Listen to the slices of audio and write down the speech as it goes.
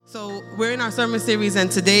So we're in our sermon series,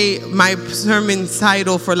 and today my sermon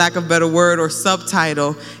title, for lack of a better word, or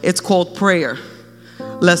subtitle, it's called Prayer.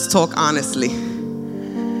 Let's talk honestly.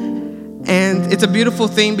 And it's a beautiful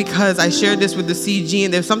thing because I shared this with the CG,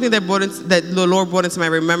 and there's something that the Lord brought into my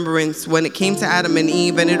remembrance when it came to Adam and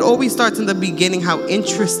Eve, and it always starts in the beginning, how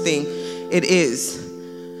interesting it is.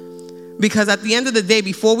 Because at the end of the day,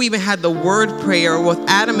 before we even had the word prayer, what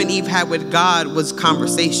Adam and Eve had with God was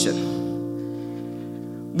conversation.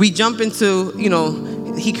 We jump into,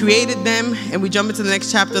 he created them, and we jump into the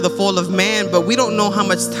next chapter, the fall of man, but we don't know how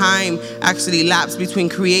much time actually elapsed between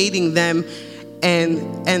creating them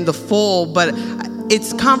and the fall. But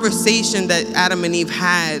it's conversation that Adam and Eve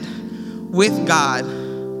had with God.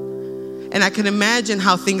 And I can imagine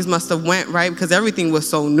how things must have went, right? Because everything was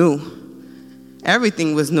so new.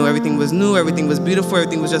 Everything was new, everything was new, everything was beautiful,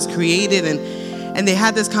 everything was just created, and they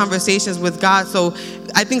had these conversations with God. So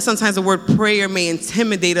I think sometimes the word prayer may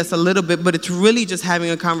intimidate us a little bit, but it's really just having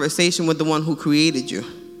a conversation with the one who created you.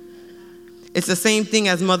 It's the same thing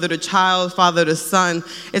as mother to child, father to son.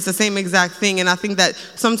 It's the same exact thing. And I think that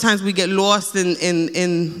sometimes we get lost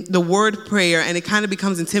in the word prayer, and it kind of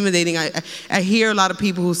becomes intimidating. I hear a lot of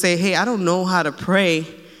people who say, hey, I don't know how to pray.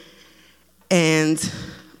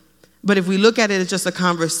 But if we look at it as just a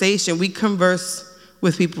conversation, we converse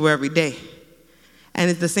with people every day. And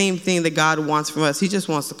it's the same thing that God wants from us. He just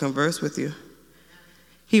wants to converse with you.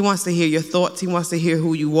 He wants to hear your thoughts. He wants to hear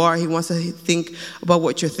who you are. He wants to think about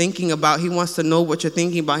what you're thinking about. He wants to know what you're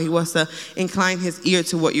thinking about. He wants to incline his ear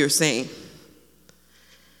to what you're saying.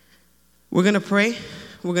 We're going to pray.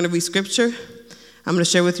 We're going to read scripture. I'm going to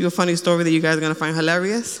share with you a funny story that you guys are going to find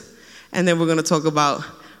hilarious. And then we're going to talk about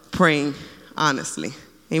praying honestly.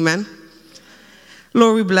 Amen.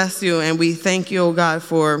 Lord, we bless you, and we thank you, oh God,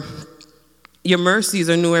 for your mercies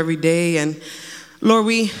are new every day. And Lord,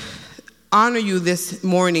 we honor you this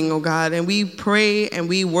morning, oh God, and we pray and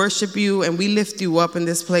we worship you and we lift you up in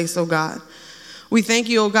this place, oh God. We thank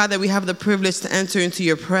you, oh God, that we have the privilege to enter into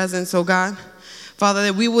your presence, oh God. Father,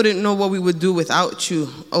 that we wouldn't know what we would do without you,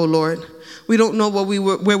 oh Lord. We don't know where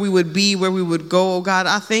we would be, where we would go, oh God.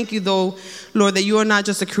 I thank you, though, Lord, that you are not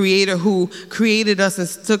just a creator who created us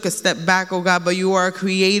and took a step back, oh God, but you are a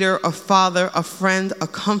creator, a father, a friend, a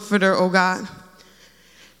comforter, oh God.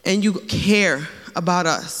 And you care about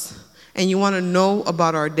us. And you want to know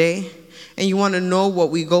about our day. And you want to know what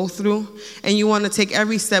we go through. And you want to take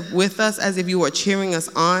every step with us as if you are cheering us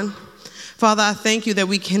on. Father, I thank you that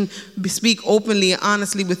we can speak openly and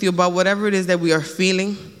honestly with you about whatever it is that we are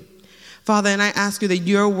feeling. Father, and I ask you that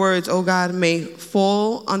your words, oh God, may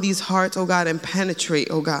fall on these hearts, oh God, and penetrate,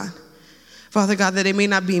 oh God. Father God, that it may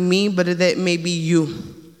not be me, but that it may be you.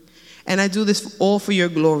 And I do this all for your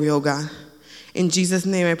glory, oh God. In Jesus'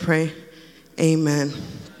 name I pray, amen.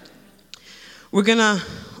 We're going to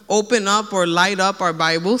open up or light up our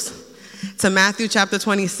Bibles to Matthew chapter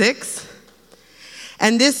 26.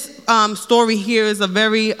 And this story here is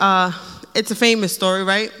it's a famous story,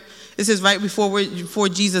 right? This is right before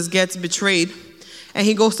Jesus gets betrayed. And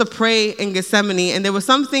he goes to pray in Gethsemane. And there were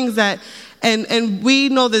some things that, and we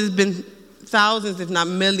know there's been thousands, if not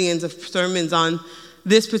millions, of sermons on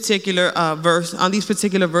this particular verse, on these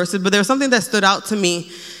particular verses. But there was something that stood out to me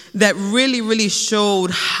that really, really showed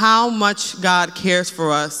how much God cares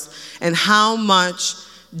for us and how much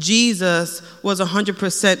Jesus was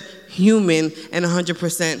 100% human and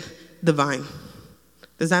 100% divine.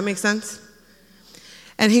 Does that make sense?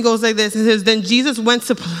 And he goes like this. He says, then Jesus went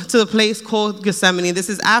to the place called Gethsemane. This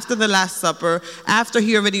is after the Last Supper, after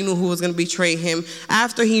he already knew who was going to betray him,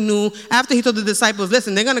 after he told the disciples,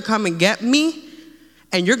 listen, they're going to come and get me,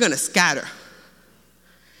 and you're going to scatter.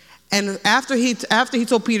 And after he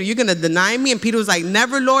told Peter, you're going to deny me, and Peter was like,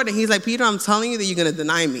 never, Lord. And he's like, Peter, I'm telling you that you're going to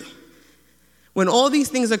deny me. When all these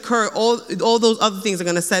things occur, all those other things are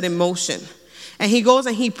going to set in motion. And he goes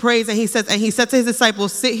and he prays, and he said to his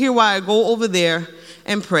disciples, sit here while I go over there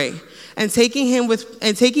and pray. And taking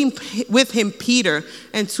with him Peter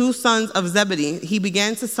and two sons of Zebedee, he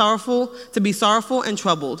began to be sorrowful and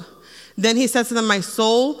troubled. Then he said to them, my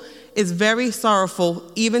soul is very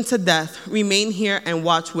sorrowful, even to death. Remain here and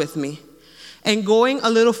watch with me. And going a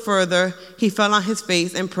little further, he fell on his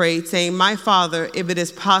face and prayed, saying, my Father, if it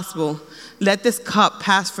is possible, let this cup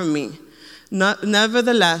pass from me.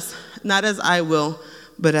 Nevertheless, not as I will,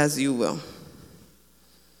 but as you will.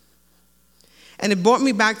 And it brought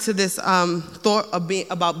me back to this thought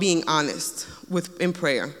about being honest in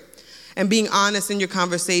prayer. And being honest in your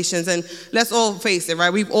conversations. And let's all face it,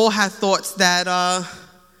 right? We've all had thoughts that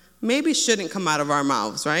maybe shouldn't come out of our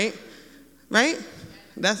mouths, right? Right?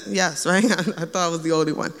 Yes, right? I thought I was the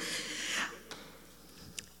only one.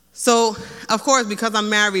 So, of course, because I'm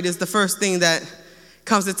married, is the first thing that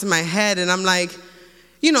comes into my head. And I'm like,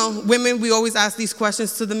 women, we always ask these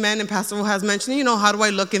questions to the men, and Pastor Will has mentioned, how do I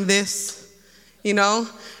look in this?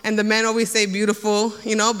 And the men always say beautiful,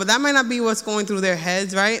 but that might not be what's going through their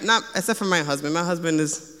heads, right? Not except for my husband. My husband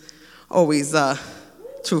is always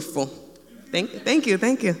truthful. Thank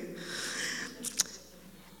you.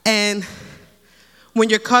 And when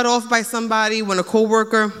you're cut off by somebody, when a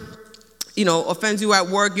coworker, offends you at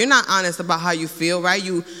work, you're not honest about how you feel, right?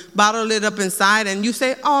 You bottle it up inside and you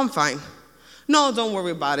say, oh, I'm fine. No, don't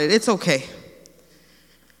worry about it. It's okay.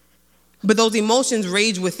 But those emotions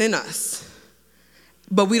rage within us.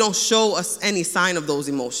 But we don't show us any sign of those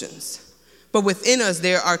emotions. But within us,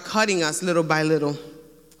 they are cutting us little by little.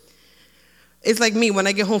 It's like me, when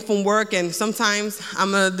I get home from work, and sometimes,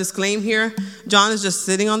 I'm going to disclaim here, John is just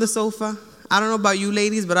sitting on the sofa. I don't know about you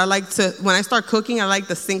ladies, but when I start cooking, I like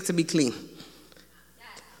the sink to be clean.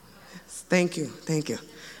 Yes. Thank you.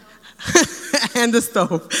 And the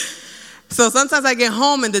stove. So sometimes I get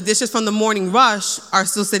home and the dishes from the morning rush are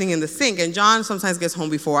still sitting in the sink, and John sometimes gets home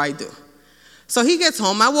before I do. So he gets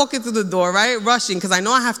home, I walk in through the door, right, rushing, because I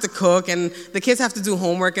know I have to cook, and the kids have to do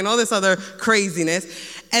homework, and all this other craziness.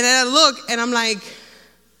 And then I look, and I'm like,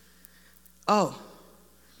 oh,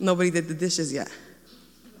 nobody did the dishes yet.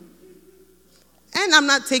 And I'm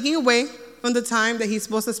not taking away from the time that he's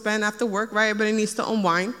supposed to spend after work, right? Everybody needs to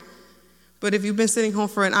unwind. But if you've been sitting home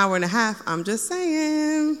for an hour and a half, I'm just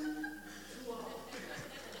saying.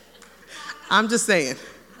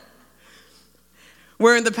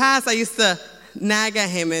 Where in the past, I used to nag at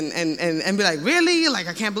him and be like, really? Like,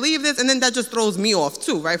 I can't believe this. And then that just throws me off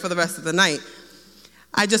too, right, for the rest of the night.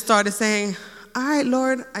 I just started saying, all right,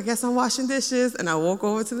 Lord, I guess I'm washing dishes. And I walk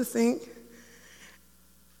over to the sink.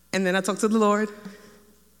 And then I talk to the Lord,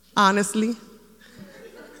 honestly.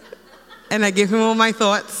 And I give him all my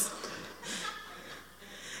thoughts.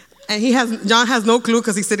 And John has no clue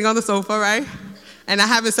because he's sitting on the sofa, right? And I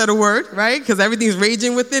haven't said a word, right? Because everything's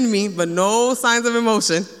raging within me, but no signs of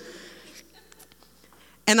emotion.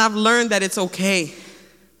 And I've learned that it's okay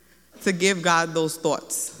to give God those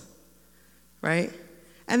thoughts, right?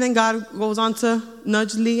 And then God goes on to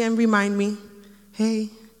nudge Lee and remind me, hey,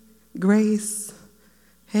 Grace,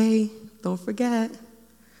 hey, don't forget,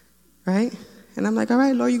 right? And I'm like, all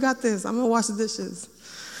right, Lord, you got this. I'm going to wash the dishes.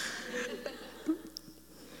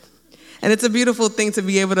 And it's a beautiful thing to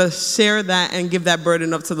be able to share that and give that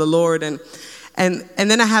burden up to the Lord. And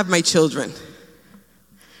then I have my children.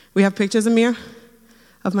 We have pictures, Amir,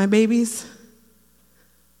 of my babies.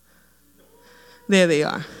 There they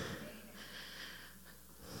are.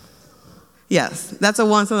 Yes, that's a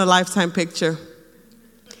once-in-a-lifetime picture.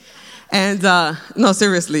 And, no,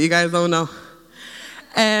 seriously, you guys don't know.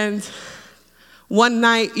 And one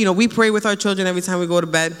night, we pray with our children every time we go to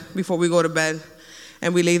bed, before we go to bed.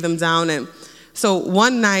 And we lay them down. And so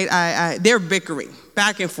one night, they're bickering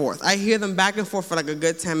back and forth. I hear them back and forth for like a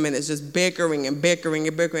good 10 minutes, just bickering and bickering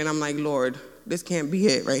and bickering. I'm like, Lord, this can't be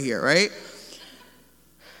it right here, right?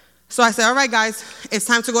 So I said, all right, guys, it's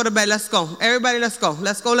time to go to bed. Let's go. Everybody, let's go.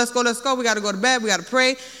 Let's go. We got to go to bed. We got to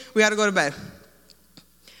pray. We got to go to bed.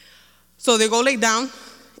 So they go lay down.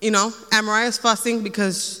 Anne Mariah's fussing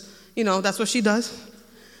because, that's what she does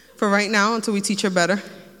for right now until we teach her better.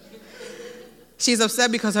 She's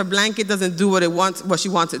upset because her blanket doesn't do what she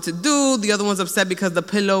wants it to do. The other one's upset because the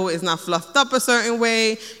pillow is not fluffed up a certain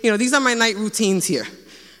way. These are my night routines here,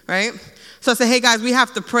 right? So I said, hey, guys, we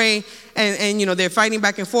have to pray. And they're fighting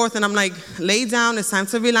back and forth. And I'm like, lay down. It's time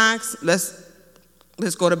to relax. Let's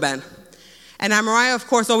go to bed. And Mariah, of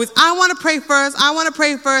course, always, I want to pray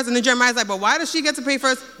first. And then Jeremiah's like, but why does she get to pray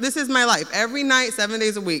first? This is my life. Every night, 7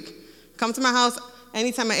 days a week. Come to my house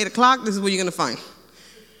anytime at 8 o'clock. This is what you're going to find.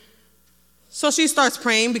 So she starts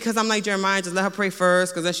praying because I'm like, Jeremiah, just let her pray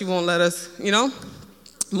first because then she won't let us,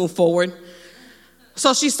 move forward.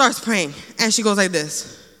 So she starts praying and she goes like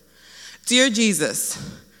this. Dear Jesus,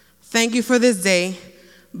 thank you for this day.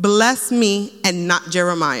 Bless me and not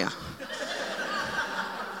Jeremiah.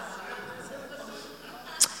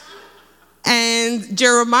 And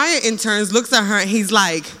Jeremiah in turns looks at her and he's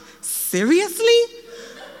like, seriously?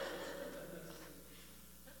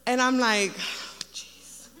 And I'm like,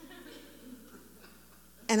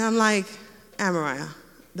 and I'm like, Amariah,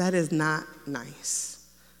 that is not nice,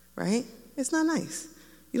 right? It's not nice.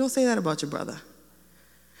 You don't say that about your brother.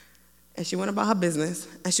 And she went about her business,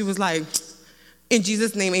 and she was like, in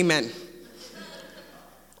Jesus' name, amen.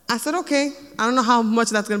 I said, okay. I don't know how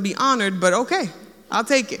much that's going to be honored, but okay, I'll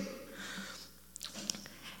take it.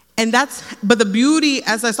 But the beauty,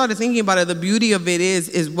 as I started thinking about it, the beauty of it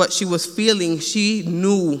is what she was feeling. She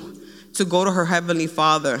knew to go to her Heavenly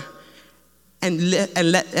Father and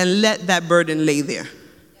let that burden lay there.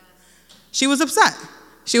 She was upset.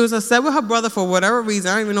 She was upset with her brother for whatever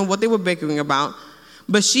reason. I don't even know what they were bickering about.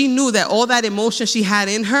 But she knew that all that emotion she had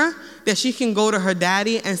in her, that she can go to her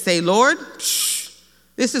daddy and say, Lord,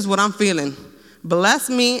 this is what I'm feeling. Bless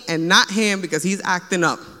me and not him because he's acting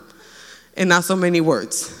up. In not so many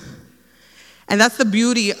words. And that's the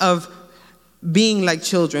beauty of being like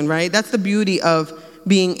children, right? That's the beauty of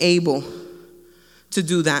being able to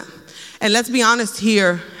do that. And let's be honest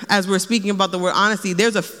here, as we're speaking about the word honesty,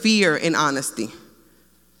 there's a fear in honesty.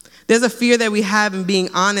 There's a fear that we have in being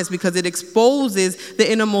honest because it exposes the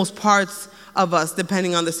innermost parts of us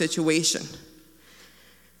depending on the situation.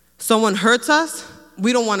 Someone hurts us,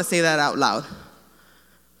 we don't want to say that out loud.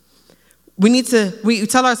 We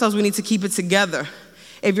tell ourselves we need to keep it together.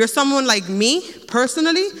 If you're someone like me,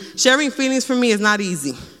 personally, sharing feelings for me is not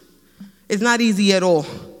easy. It's not easy at all.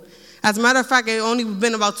 As a matter of fact, it's only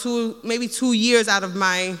been about maybe 2 years out of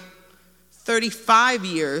my 35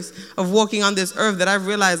 years of walking on this earth that I've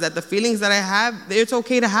realized that the feelings that I have, it's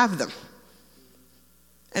okay to have them.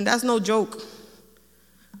 And that's no joke.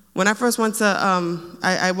 When I first went to,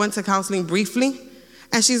 I went to counseling briefly,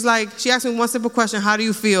 and she asked me one simple question, how do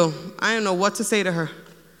you feel? I didn't know what to say to her.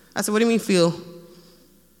 I said, what do you mean feel?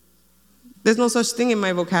 There's no such thing in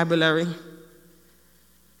my vocabulary.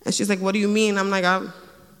 And she's like, what do you mean? I'm like,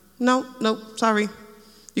 no, sorry.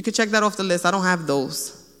 You can check that off the list. I don't have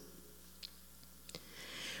those.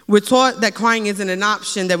 We're taught that crying isn't an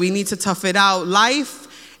option, that we need to tough it out.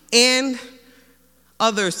 Life and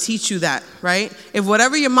others teach you that, right? If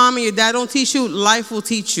whatever your mom and your dad don't teach you, life will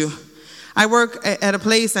teach you. I work at a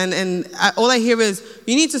place and all I hear is,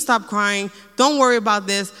 you need to stop crying. Don't worry about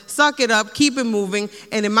this. Suck it up. Keep it moving.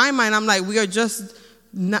 And in my mind, I'm like,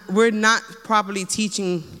 we're not properly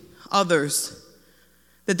teaching others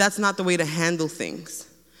that that's not the way to handle things.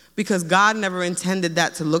 Because God never intended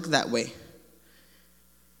that to look that way.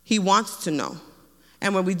 He wants to know.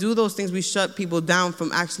 And when we do those things, we shut people down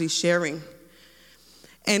from actually sharing.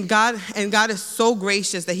 And God is so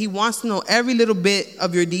gracious that he wants to know every little bit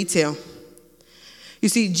of your detail. You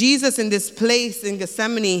see, Jesus in this place in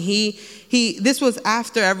Gethsemane, this was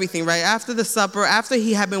after everything, right? After the supper, after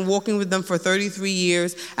he had been walking with them for 33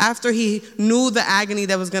 years, after he knew the agony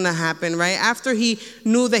that was going to happen, right? After he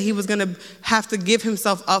knew that he was going to have to give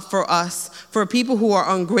himself up for us, for people who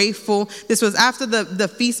are ungrateful. This was after the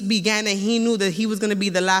feast began and he knew that he was going to be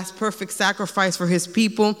the last perfect sacrifice for his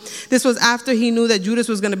people. This was after he knew that Judas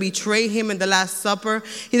was going to betray him in the Last Supper.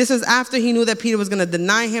 This was after he knew that Peter was going to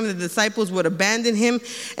deny him, the disciples would abandon him.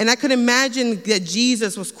 And I could imagine that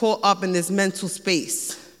Jesus was caught up in this mental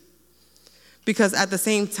space. Because at the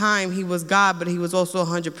same time, he was God, but he was also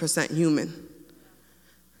 100% human.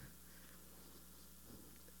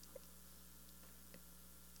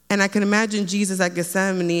 And I can imagine Jesus at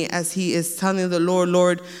Gethsemane as he is telling the Lord,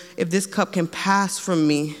 Lord, if this cup can pass from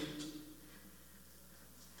me.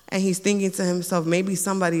 And he's thinking to himself, maybe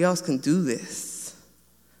somebody else can do this.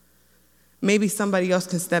 Maybe somebody else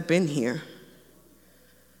can step in here.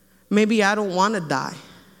 Maybe I don't want to die.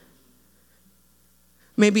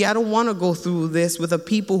 Maybe I don't want to go through this with a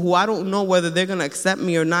people who I don't know whether they're going to accept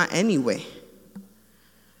me or not anyway.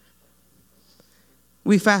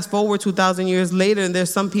 We fast forward 2,000 years later, and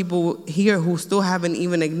there's some people here who still haven't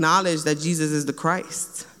even acknowledged that Jesus is the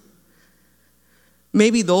Christ.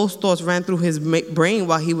 Maybe those thoughts ran through his brain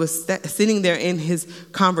while he was sitting there in his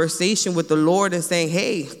conversation with the Lord and saying,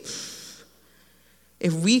 hey,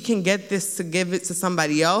 if we can get this to give it to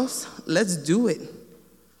somebody else, let's do it.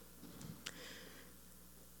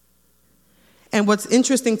 And what's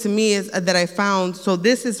interesting to me is that I found, so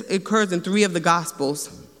this occurs in 3 of the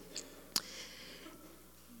Gospels.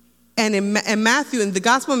 And in Matthew, in the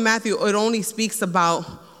Gospel of Matthew, it only speaks about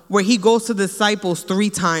where he goes to the disciples 3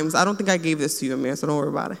 times. I don't think I gave this to you, Amir, so don't worry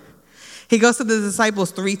about it. He goes to the disciples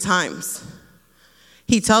 3 times.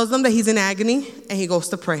 He tells them that he's in agony, and he goes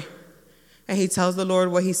to pray. And he tells the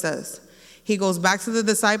Lord what he says. He goes back to the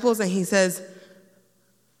disciples and he says,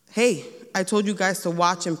 hey, I told you guys to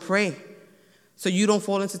watch and pray so you don't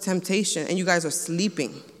fall into temptation and you guys are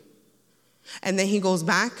sleeping. And then he goes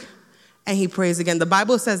back and he prays again. The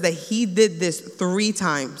Bible says that he did this 3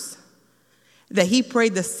 times. That he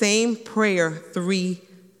prayed the same prayer 3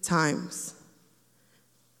 times.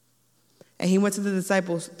 And he went to the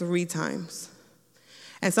disciples 3 times.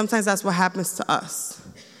 And sometimes that's what happens to us.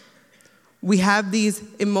 We have these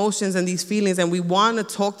emotions and these feelings, and we want to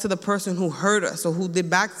talk to the person who hurt us or who did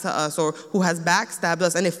back to us or who has backstabbed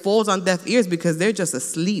us, and it falls on deaf ears because they're just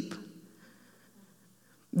asleep.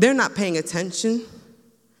 They're not paying attention.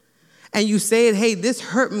 and you say it, hey, this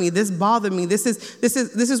hurt me, this bothered me, this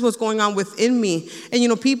is what's going on within me.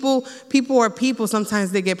 And people are people.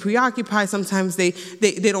 Sometimes they get preoccupied, sometimes they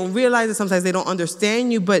don't realize it, sometimes they don't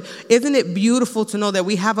understand you. But isn't it beautiful to know that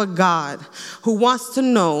we have a God who wants to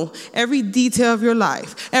know every detail of your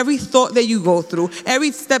life, every thought that you go through,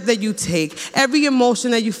 every step that you take, every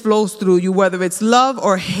emotion that you flows through you, whether it's love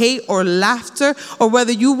or hate or laughter, or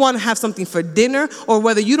whether you want to have something for dinner, or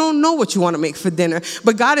whether you don't know what you want to make for dinner.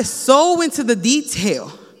 But God is so into the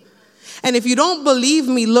detail. And if you don't believe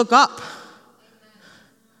me, look up.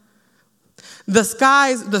 The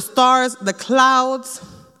skies, the stars, the clouds,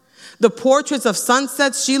 the portraits of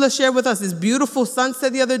sunsets. Sheila shared with us this beautiful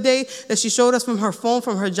sunset the other day that she showed us from her phone,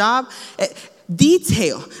 from her job.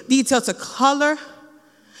 Detail to color,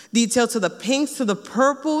 detail to the pinks, to the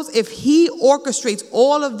purples. If he orchestrates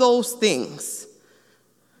all of those things,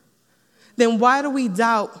 then why do we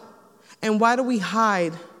doubt and why do we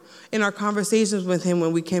hide in our conversations with him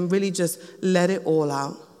when we can really just let it all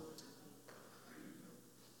out?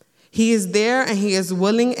 He is there and he is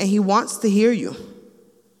willing and he wants to hear you.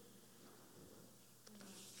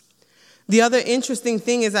 The other interesting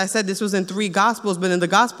thing is, I said this was in 3 Gospels, but in the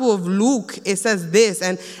Gospel of Luke, it says this,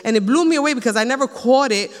 and it blew me away because I never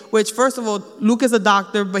caught it, which, first of all, Luke is a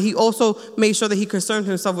doctor, but he also made sure that he concerned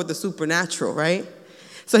himself with the supernatural, right?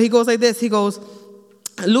 So he goes like this, he goes,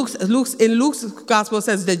 in Luke's gospel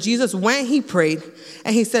says that Jesus, when he prayed,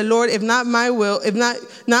 and he said, Lord, if not my will,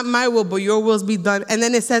 not my will, but your wills be done. And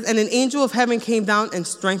then it says, and an angel of heaven came down and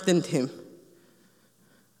strengthened him.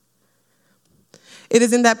 It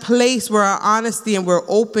is in that place where our honesty and we're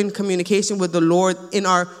open communication with the Lord in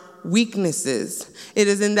our weaknesses. It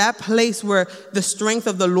is in that place where the strength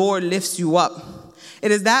of the Lord lifts you up. It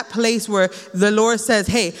is that place where the Lord says,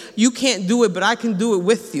 hey, you can't do it, but I can do it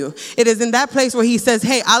with you. It is in that place where he says,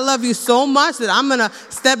 hey, I love you so much that I'm going to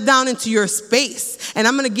step down into your space and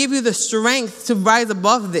I'm going to give you the strength to rise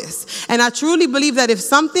above this. And I truly believe that if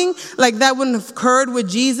something like that wouldn't have occurred with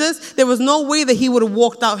Jesus, there was no way that he would have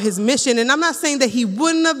walked out his mission. And I'm not saying that he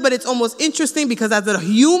wouldn't have, but it's almost interesting because as a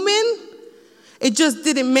human, it just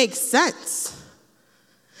didn't make sense.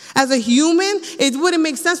 As a human, it wouldn't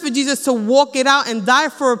make sense for Jesus to walk it out and die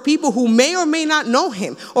for a people who may or may not know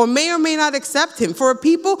him or may not accept him, for a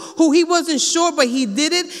people who he wasn't sure, but he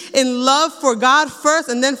did it in love for God first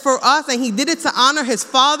and then for us, and he did it to honor his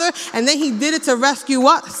Father, and then he did it to rescue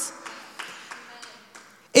us.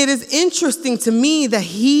 It is interesting to me that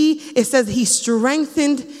it says he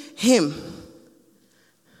strengthened him.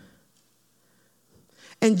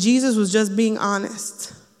 And Jesus was just being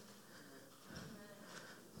honest.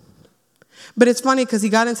 But it's funny because he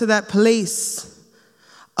got into that place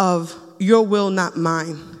of your will, not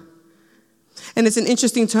mine. And it's an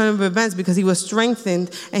interesting turn of events because he was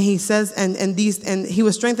strengthened, and he says, and he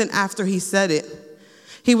was strengthened after he said it.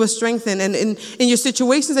 He was strengthened. And in your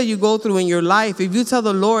situations that you go through in your life, if you tell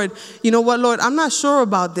the Lord, you know what, Lord, I'm not sure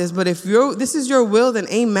about this, but if this is your will, then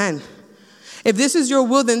amen. If this is your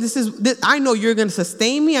will, then I know you're going to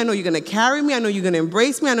sustain me. I know you're going to carry me. I know you're going to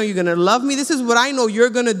embrace me. I know you're going to love me. This is what I know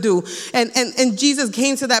you're going to do. And Jesus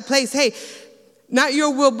came to that place. Hey, not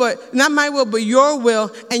your will, but not my will, but your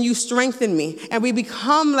will, and you strengthen me. And we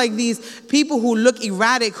become like these people who look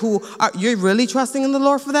erratic, you're really trusting in the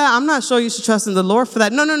Lord for that? I'm not sure you should trust in the Lord for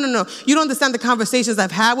that. No. You don't understand the conversations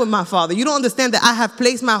I've had with my Father. You don't understand that I have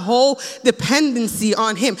placed my whole dependency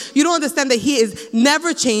on him. You don't understand that he is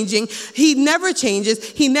never changing. He never changes.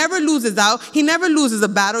 He never loses out. He never loses a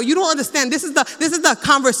battle. You don't understand. This is the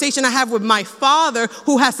conversation I have with my Father,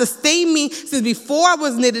 who has sustained me since before I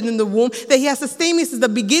was knitted in the womb, that he has sustained me since the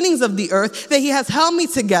beginnings of the earth, that he has held me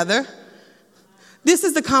together. This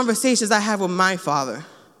is the conversations I have with my Father.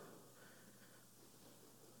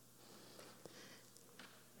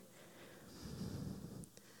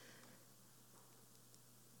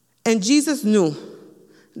 And Jesus knew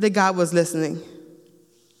that God was listening.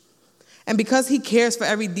 And because he cares for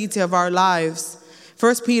every detail of our lives,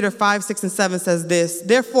 1 Peter 5, 6, and 7 says this,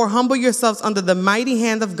 therefore humble yourselves under the mighty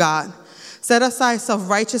hand of God. Set aside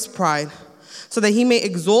self-righteous pride, so that he may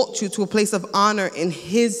exalt you to a place of honor in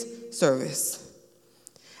his service.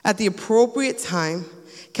 At the appropriate time,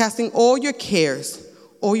 casting all your cares,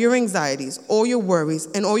 all your anxieties, all your worries,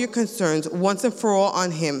 and all your concerns once and for all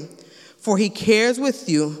on him. For he cares with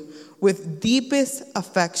you with deepest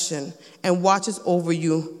affection and watches over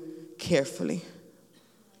you carefully.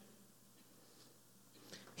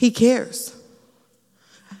 He cares.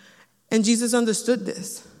 And Jesus understood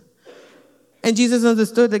this. And Jesus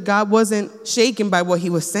understood that God wasn't shaken by what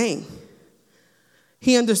he was saying.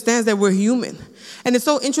 He understands that we're human. And it's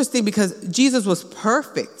so interesting because Jesus was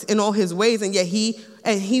perfect in all his ways, and yet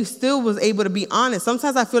he still was able to be honest.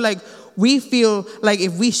 Sometimes I feel like we feel like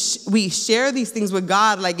if we share these things with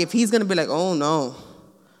God, like if he's going to be like, oh no,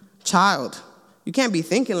 child, you can't be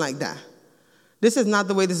thinking like that. This is not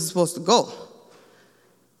the way this is supposed to go.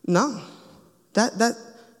 No,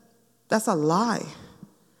 that's a lie.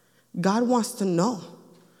 God wants to know.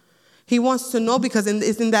 He wants to know because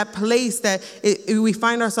it's in that place that we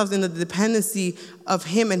find ourselves in the dependency of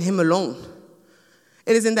him and him alone.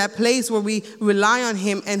 It is in that place where we rely on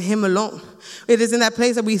him and him alone. It is in that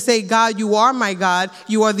place that we say, God, you are my God.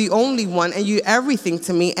 You are the only one, and you're everything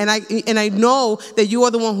to me. And I know that you are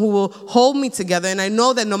the one who will hold me together. And I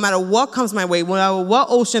know that no matter what comes my way, no matter what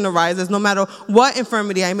ocean arises, no matter what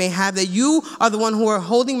infirmity I may have, that you are the one who are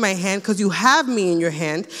holding my hand because you have me in your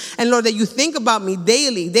hand. And Lord, that you think about me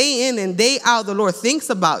daily, day in and day out. The Lord thinks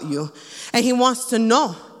about you, and he wants to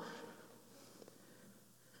know.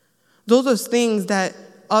 Those are things that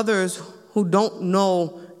others who don't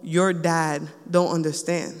know your dad don't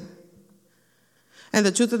understand. And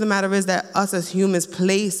the truth of the matter is that us as humans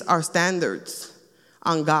place our standards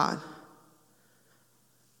on God.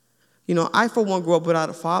 You know, I, for one, grew up without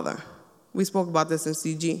a father. We spoke about this in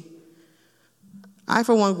CG. I,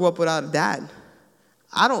 for one, grew up without a dad.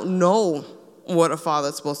 I don't know what a father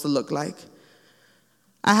is supposed to look like.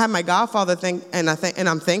 I had my godfather, and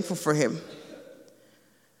I'm thankful for him.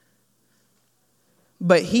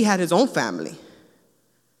 But he had his own family.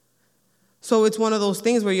 So it's one of those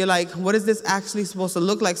things where you're like, what is this actually supposed to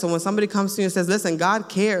look like? So when somebody comes to you and says, listen, God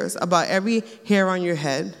cares about every hair on your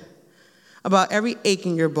head, about every ache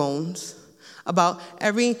in your bones, about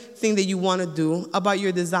everything that you want to do, about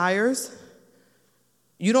your desires,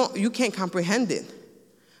 you can't comprehend it.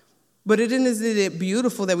 But isn't it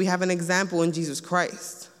beautiful that we have an example in Jesus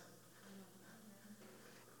Christ?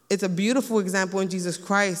 It's a beautiful example in Jesus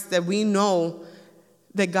Christ that we know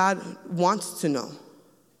that God wants to know.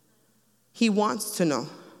 He wants to know.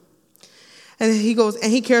 And he goes,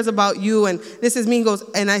 and he cares about you. And this is me. He goes,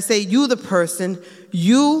 and I say, you, the person,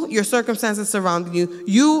 you, your circumstances surrounding you,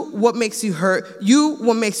 you, what makes you hurt, you,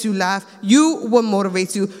 what makes you laugh, you, what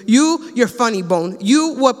motivates you, you, your funny bone,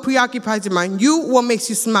 you, what preoccupies your mind, you, what makes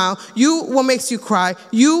you smile, you, what makes you cry,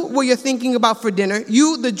 you, what you're thinking about for dinner,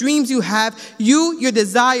 you, the dreams you have, you, your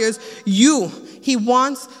desires, you. He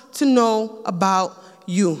wants to know about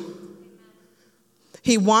you.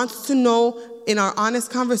 He wants to know in our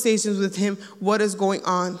honest conversations with him what is going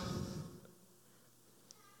on.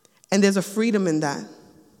 And there's a freedom in that.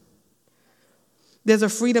 There's a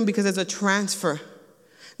freedom because there's a transfer.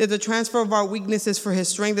 There's a transfer of our weaknesses for his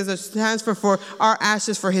strength. There's a transfer for our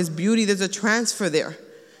ashes for his beauty. There's a transfer there.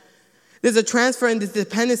 There's a transfer in this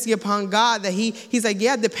dependency upon God that he's like,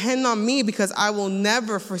 yeah, depend on me because I will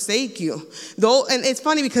never forsake you. Though, and it's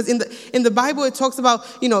funny because in the Bible it talks about,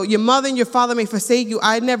 you know, your mother and your father may forsake you,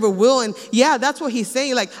 I never will. And yeah, that's what he's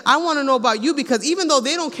saying. Like, I want to know about you because even though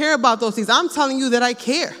they don't care about those things, I'm telling you that I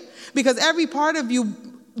care because every part of you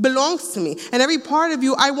belongs to me. And every part of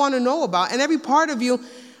you I want to know about. And every part of you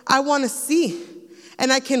I want to see.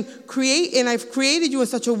 And I can create, and I've created you in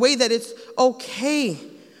such a way that it's okay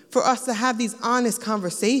for us to have these honest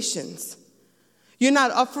conversations. You're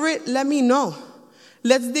not up for it? Let me know.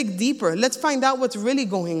 Let's dig deeper. Let's find out what's really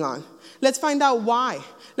going on. Let's find out why.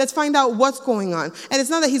 Let's find out what's going on. And it's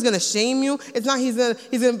not that he's going to shame you. It's not he's going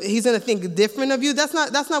to think different of you. That's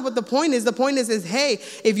not what the point is. The point is hey,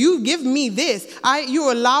 if you give me this,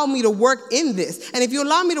 you allow me to work in this. And if you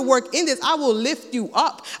allow me to work in this, I will lift you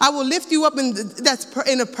up. I will lift you up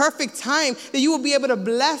in a perfect time that you will be able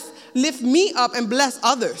to lift me up and bless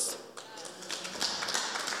others.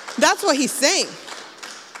 That's what he's saying.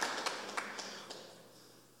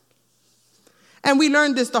 And we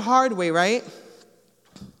learned this the hard way, right?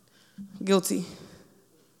 Guilty.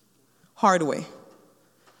 Hard way.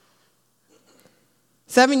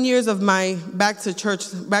 7 years of my back to church,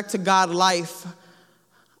 back to God life,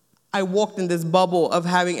 I walked in this bubble of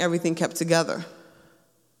having everything kept together.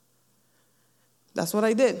 That's what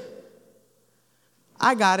I did.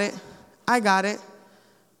 I got it.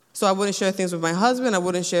 So I wouldn't share things with my husband. I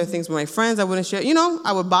wouldn't share things with my friends. I wouldn't share,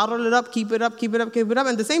 I would bottle it up, keep it up.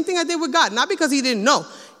 And the same thing I did with God. Not because he didn't know.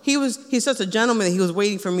 He's such a gentleman that he was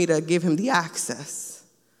waiting for me to give him the access.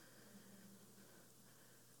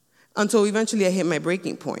 Until eventually I hit my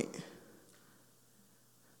breaking point.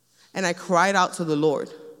 And I cried out to the Lord.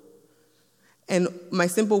 And my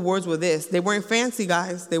simple words were this. They weren't fancy,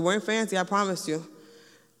 guys. They weren't fancy, I promise you.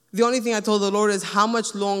 The only thing I told the Lord is, how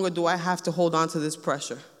much longer do I have to hold on to this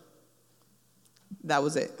pressure? That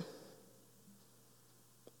was it.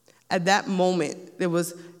 At that moment, there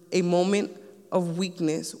was a moment of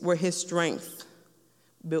weakness where his strength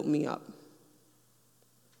built me up.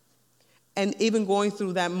 And even going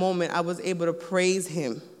through that moment, I was able to praise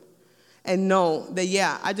him and know that,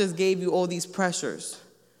 yeah, I just gave you all these pressures,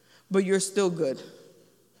 but you're still good.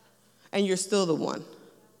 And you're still the one.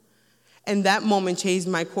 And that moment changed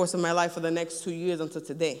my course of my life for the next 2 years until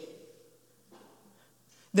today.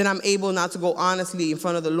 Then I'm able now to go honestly in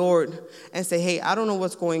front of the Lord and say, hey, I don't know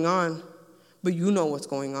what's going on, but you know what's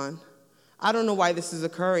going on. I don't know why this is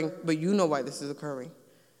occurring, but you know why this is occurring.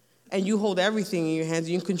 And you hold everything in your hands.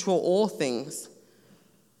 You can control all things.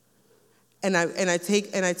 And I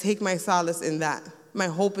take my solace in that. My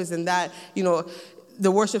hope is in that. You know,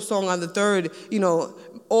 the worship song on the third, you know,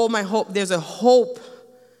 all my hope, there's a hope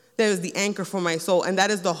that is the anchor for my soul. And that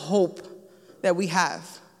is the hope that we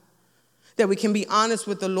have. That we can be honest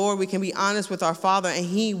with the Lord, we can be honest with our Father, and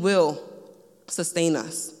he will sustain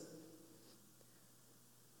us.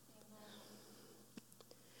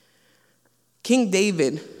 King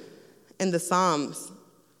David in the Psalms,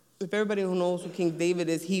 if everybody who knows who King David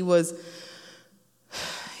is, he was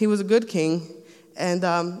a good king,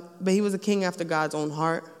 but he was a king after God's own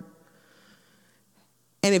heart.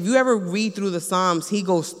 And if you ever read through the Psalms, he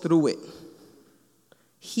goes through it.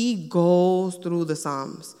 He goes through the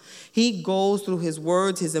Psalms. He goes through his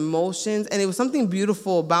words, his emotions, and it was something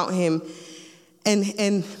beautiful about him. And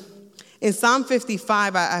in Psalm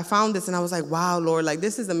 55, I found this, and I was like, wow, Lord, like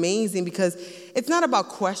this is amazing, because it's not about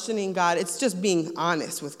questioning God. It's just being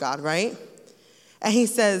honest with God, right? And he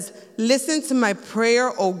says, listen to my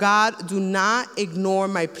prayer, O God. Do not ignore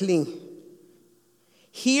my plea.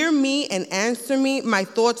 Hear me and answer me. My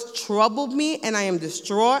thoughts troubled me, and I am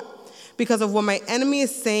distraught because of what my enemy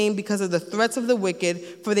is saying, because of the threats of the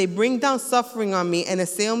wicked, for they bring down suffering on me and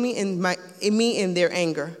assail me in their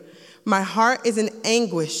anger. My heart is in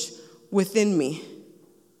anguish within me.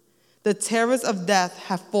 The terrors of death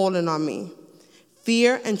have fallen on me.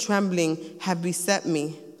 Fear and trembling have beset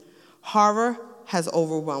me. Horror has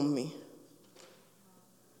overwhelmed me.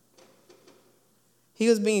 He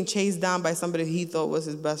was being chased down by somebody he thought was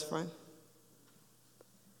his best friend.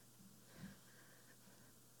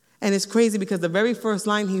 And it's crazy because the very first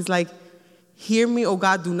line, he's like, hear me, O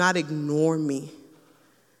God, do not ignore me.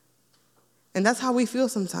 And that's how we feel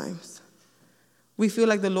sometimes. We feel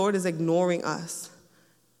like the Lord is ignoring us.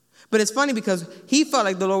 But it's funny because he felt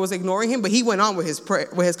like the Lord was ignoring him, but he went on with his prayer,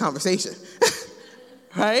 with his conversation.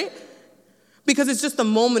 Right? Because it's just a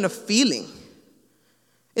moment of feeling.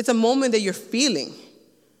 It's a moment that you're feeling.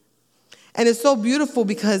 And it's so beautiful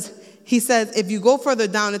because he says, if you go further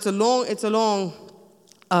down, it's a long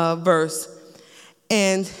verse.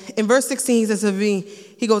 And in verse 16, he says to me,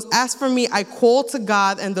 he goes, as for me, I call to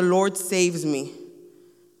God and the Lord saves me.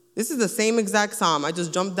 This is the same exact psalm. I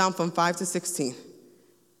just jumped down from 5 to 16.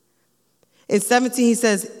 In 17, he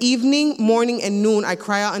says, evening, morning, and noon, I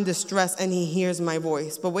cry out in distress, and he hears my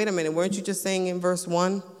voice. But wait a minute, weren't you just saying in verse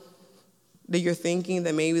 1 that you're thinking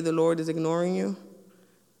that maybe the Lord is ignoring you?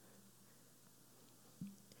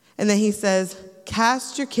 And then he says,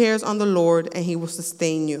 cast your cares on the Lord, and he will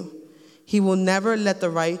sustain you. He will never let the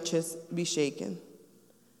righteous be shaken.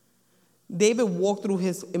 David walked through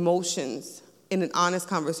his emotions in an honest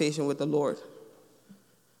conversation with the Lord.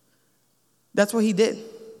 That's what he did.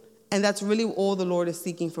 And that's really all the Lord is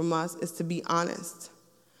seeking from us, is to be honest.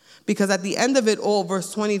 Because at the end of it all,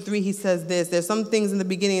 verse 23, he says this. There's some things in the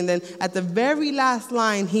beginning, and then at the very last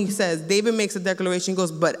line, he says, David makes a declaration, he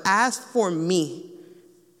goes, but as for me,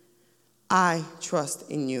 I trust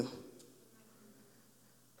in you.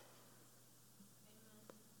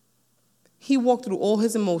 He walked through all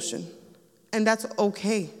his emotion, and that's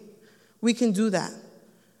okay. We can do that.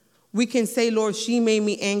 We can say, Lord, she made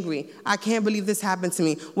me angry. I can't believe this happened to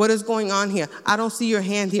me. What is going on here? I don't see your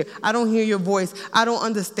hand here. I don't hear your voice. I don't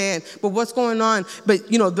understand. But what's going on? But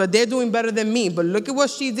they're doing better than me. But look at what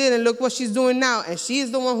she did and look what she's doing now. And she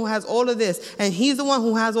is the one who has all of this. And he's the one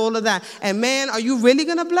who has all of that. And man, are you really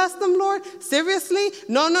going to bless them, Lord? Seriously?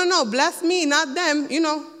 No. Bless me, not them.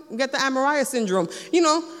 Get the Amariah syndrome.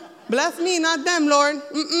 Bless me, not them, Lord.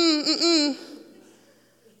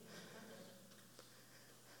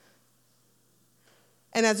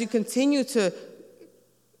 And as you continue to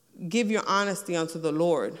give your honesty unto the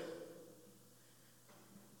Lord,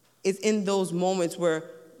 it's in those moments where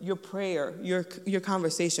your prayer, your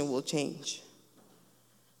conversation will change.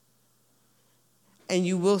 And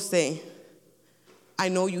you will say, I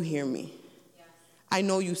know you hear me. Yes. I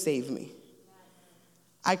know you save me. Yes.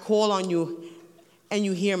 I call on you and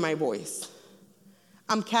you hear my voice.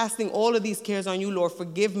 I'm casting all of these cares on you, Lord.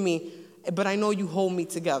 Forgive me, but I know you hold me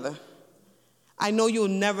together. I know you'll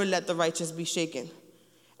never let the righteous be shaken.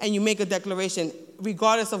 And you make a declaration,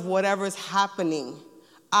 regardless of whatever is happening,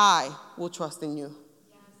 I will trust in you.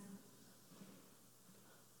 Yes.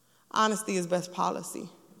 Honesty is best policy.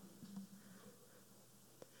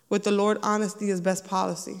 With the Lord, honesty is best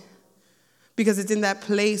policy. Because it's in that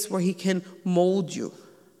place where he can mold you.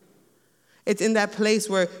 It's in that place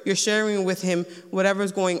where you're sharing with him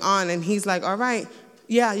whatever's going on, and he's like, all right,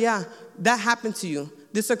 yeah, that happened to you.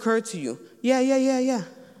 This occurred to you. Yeah.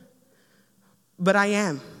 But I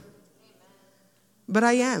am. But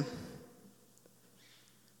I am.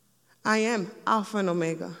 I am Alpha and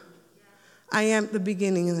Omega. I am the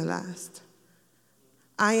beginning and the last.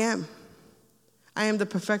 I am. I am the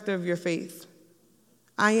perfecter of your faith.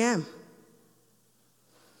 I am.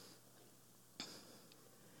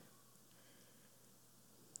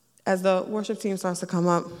 As the worship team starts to come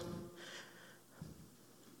up,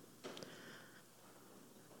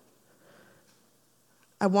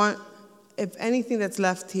 I want, if anything that's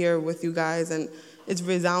left here with you guys, and it's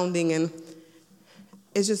resounding, and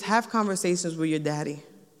it's just have conversations with your daddy.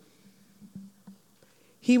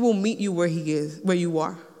 He will meet you where he is, where you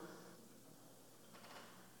are.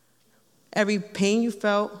 Every pain you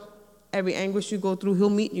felt, every anguish you go through,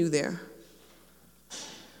 he'll meet you there.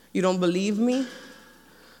 You don't believe me?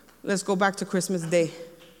 Let's go back to Christmas Day.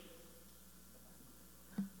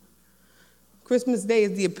 Christmas Day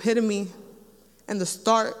is the epitome and the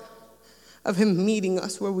start of him meeting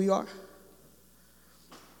us where we are.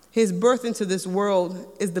 His birth into this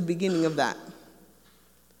world is the beginning of that.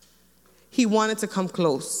 He wanted to come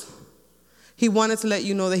close. He wanted to let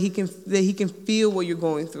you know that he can feel what you're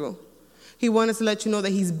going through. He wanted to let you know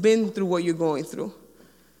that he's been through what you're going through.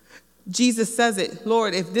 Jesus says it,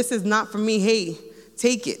 Lord, if this is not for me, hey,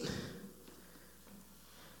 take it.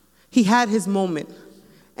 He had his moment,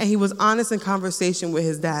 and he was honest in conversation with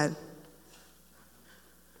his dad.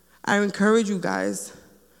 I encourage you guys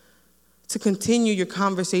to continue your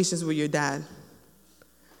conversations with your dad.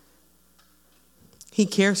 He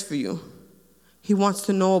cares for you. He wants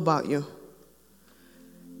to know about you.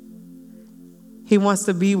 He wants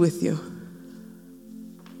to be with you.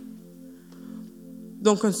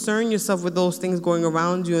 Don't concern yourself with those things going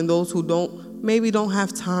around you and those who maybe don't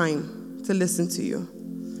have time to listen to you.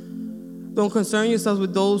 Don't concern yourself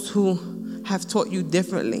with those who have taught you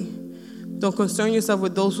differently. Don't concern yourself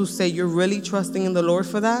with those who say you're really trusting in the Lord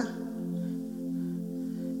for that.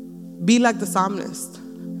 Be like the psalmist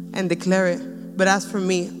and declare it. But as for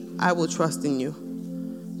me, I will trust in you.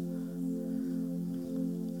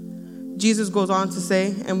 Jesus goes on to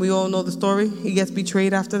say, and we all know the story, he gets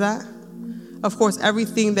betrayed after that. Of course,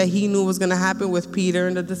 everything that he knew was going to happen with Peter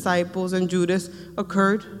and the disciples and Judas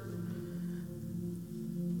occurred.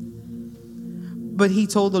 But he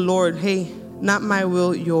told the Lord, hey, not my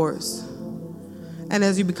will, yours. And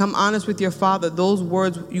as you become honest with your Father, those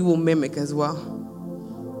words you will mimic as well.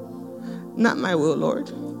 Not my will, Lord,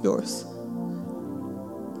 yours.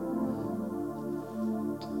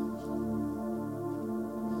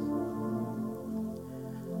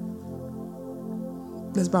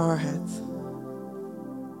 Let's bow our heads.